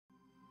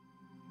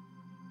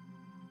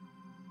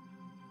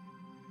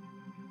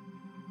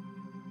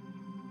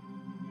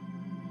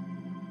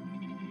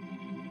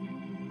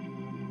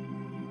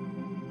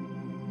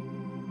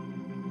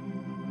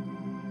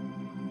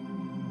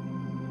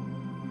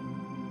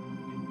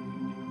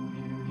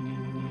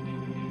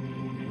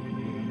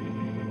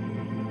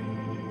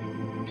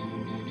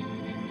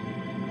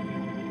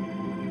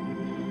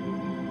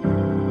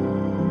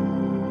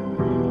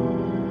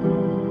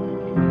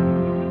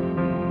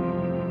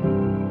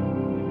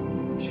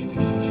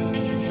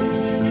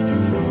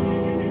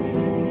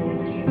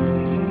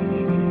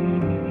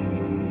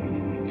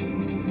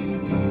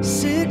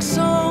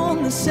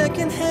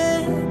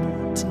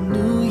secondhand to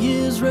New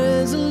Year's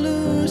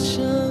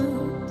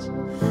resolutions,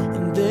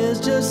 and there's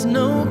just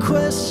no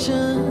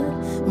question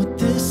what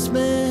this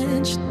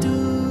man should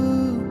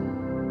do.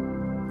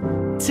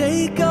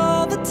 Take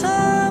all the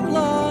time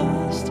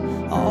lost,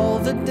 all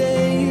the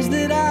days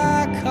that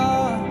I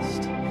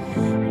cost,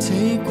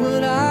 take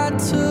what I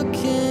took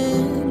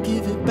and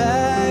give it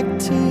back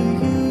to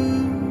you.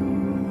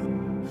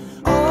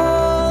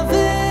 All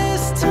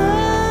this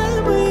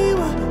time we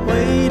were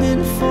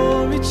waiting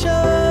for each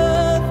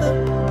other.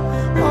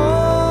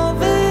 All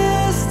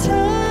this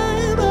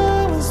time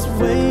I was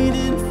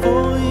waiting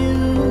for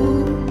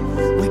you.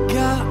 We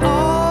got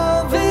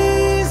all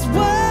these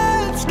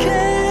words,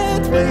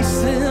 can't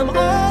waste them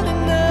on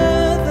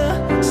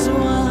another. So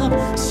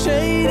I'm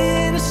straight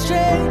in a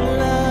straight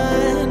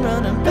line,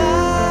 running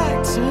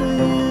back to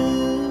you.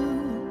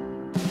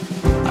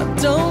 I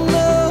don't